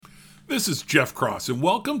This is Jeff Cross, and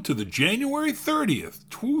welcome to the January 30th,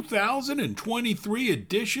 2023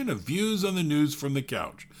 edition of Views on the News from the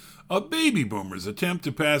Couch, a baby boomer's attempt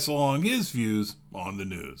to pass along his views on the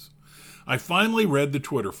news. I finally read the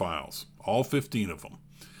Twitter files, all 15 of them.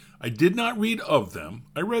 I did not read of them,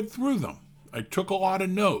 I read through them. I took a lot of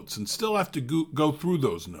notes and still have to go through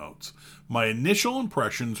those notes. My initial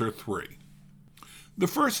impressions are three. The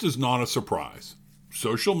first is not a surprise.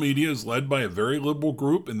 Social media is led by a very liberal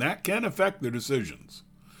group, and that can affect their decisions.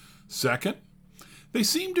 Second, they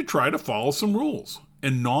seem to try to follow some rules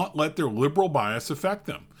and not let their liberal bias affect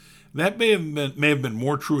them. That may have been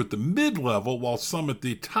more true at the mid-level, while some at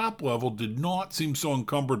the top level did not seem so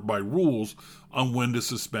encumbered by rules on when to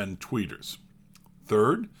suspend tweeters.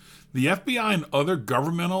 Third, the FBI and other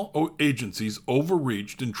governmental agencies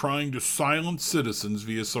overreached in trying to silence citizens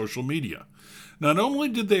via social media. Not only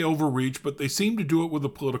did they overreach, but they seemed to do it with a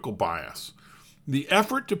political bias. The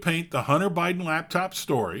effort to paint the Hunter Biden laptop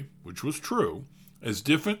story, which was true, as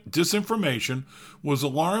disinformation was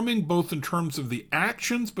alarming both in terms of the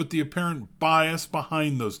actions but the apparent bias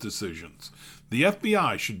behind those decisions. The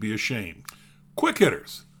FBI should be ashamed. Quick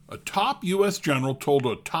hitters. A top U.S. general told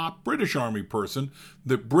a top British Army person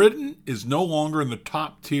that Britain is no longer in the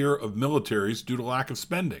top tier of militaries due to lack of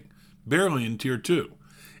spending, barely in tier 2.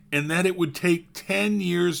 And that it would take 10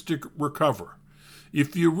 years to recover.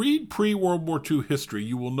 If you read pre-World War II history,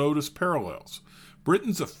 you will notice parallels.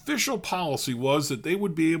 Britain's official policy was that they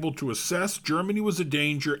would be able to assess Germany was a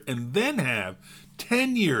danger and then have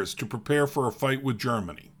 10 years to prepare for a fight with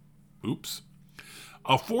Germany. Oops.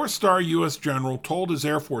 A 4-star U.S. general told his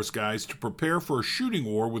Air Force guys to prepare for a shooting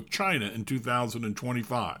war with China in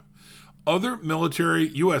 2025. Other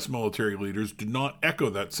U.S. military leaders did not echo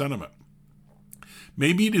that sentiment.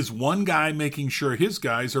 Maybe it is one guy making sure his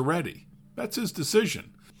guys are ready. That's his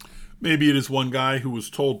decision. Maybe it is one guy who was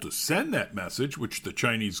told to send that message, which the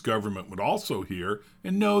Chinese government would also hear,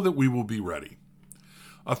 and know that we will be ready.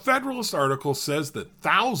 A Federalist article says that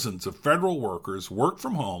thousands of federal workers work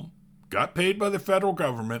from home, got paid by the federal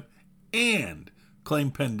government, and claim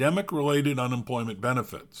pandemic-related unemployment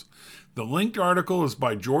benefits. The linked article is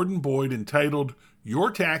by Jordan Boyd entitled,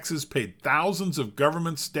 "Your Taxes Paid Thousands of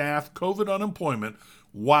Government Staff COVID Unemployment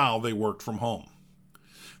While They Worked from Home."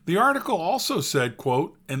 The article also said,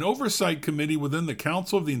 quote, "An oversight committee within the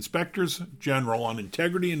Council of the Inspectors General on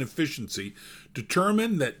Integrity and Efficiency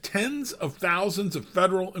determined that tens of thousands of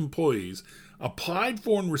federal employees applied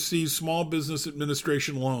for and received Small Business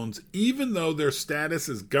Administration loans even though their status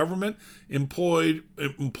as government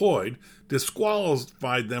employed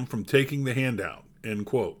disqualified them from taking the handout," end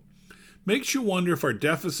quote. Makes you wonder if our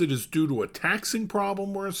deficit is due to a taxing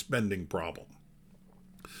problem or a spending problem.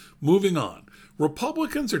 Moving on.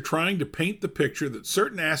 Republicans are trying to paint the picture that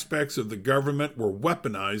certain aspects of the government were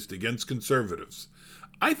weaponized against conservatives.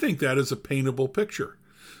 I think that is a paintable picture.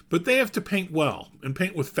 But they have to paint well and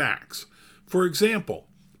paint with facts. For example,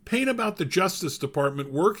 paint about the Justice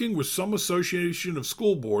Department working with some association of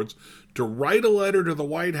school boards to write a letter to the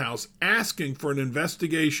White House asking for an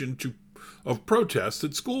investigation of protests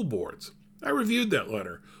at school boards. I reviewed that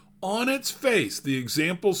letter. On its face, the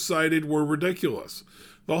examples cited were ridiculous.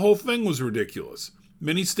 The whole thing was ridiculous.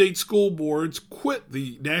 Many state school boards quit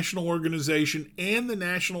the national organization, and the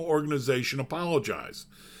national organization apologized.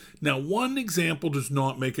 Now, one example does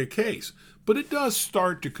not make a case, but it does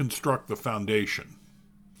start to construct the foundation.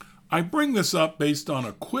 I bring this up based on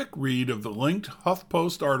a quick read of the linked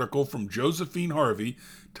HuffPost article from Josephine Harvey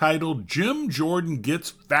titled "Jim Jordan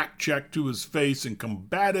Gets Fact-Checked to His Face in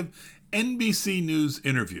Combative NBC News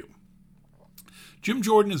Interview." Jim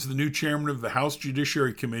Jordan is the new chairman of the House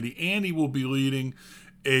Judiciary Committee, and he will be leading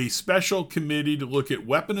a special committee to look at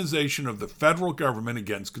weaponization of the federal government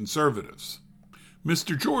against conservatives.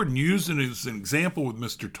 Mr. Jordan used as an example with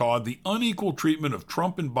Mr. Todd the unequal treatment of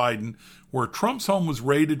Trump and Biden, where Trump's home was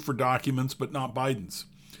raided for documents but not Biden's.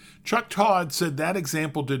 Chuck Todd said that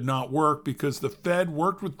example did not work because the Fed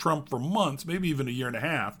worked with Trump for months, maybe even a year and a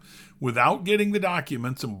half, without getting the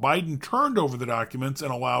documents, and Biden turned over the documents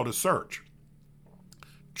and allowed a search.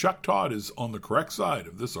 Chuck Todd is on the correct side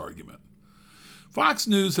of this argument. Fox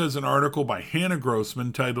News has an article by Hannah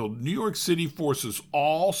Grossman titled "New York City Forces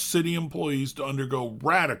All City Employees to Undergo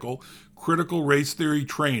Radical Critical Race Theory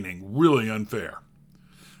Training. Really Unfair."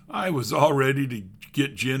 I was all ready to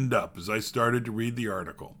get ginned up as I started to read the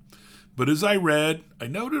article. But as I read, I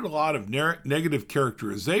noted a lot of negative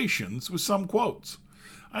characterizations with some quotes.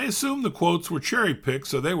 I assumed the quotes were cherry-picked,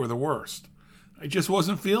 so they were the worst. I just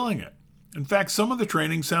wasn't feeling it. In fact, some of the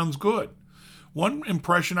training sounds good. One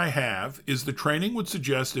impression I have is the training would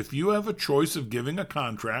suggest if you have a choice of giving a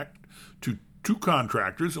contract to two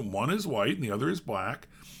contractors, and one is white and the other is black.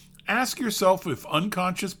 Ask yourself if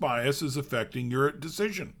unconscious bias is affecting your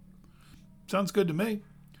decision. Sounds good to me.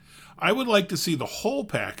 I would like to see the whole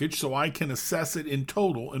package so I can assess it in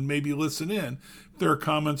total and maybe listen in if there are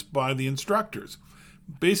comments by the instructors.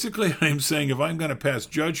 Basically, I'm saying if I'm going to pass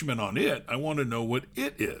judgment on it, I want to know what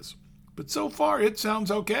it is. But so far, it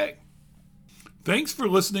sounds okay. Thanks for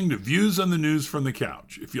listening to Views on the News from the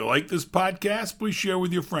Couch. If you like this podcast, please share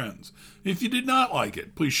with your friends. If you did not like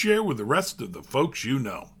it, please share with the rest of the folks you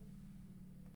know.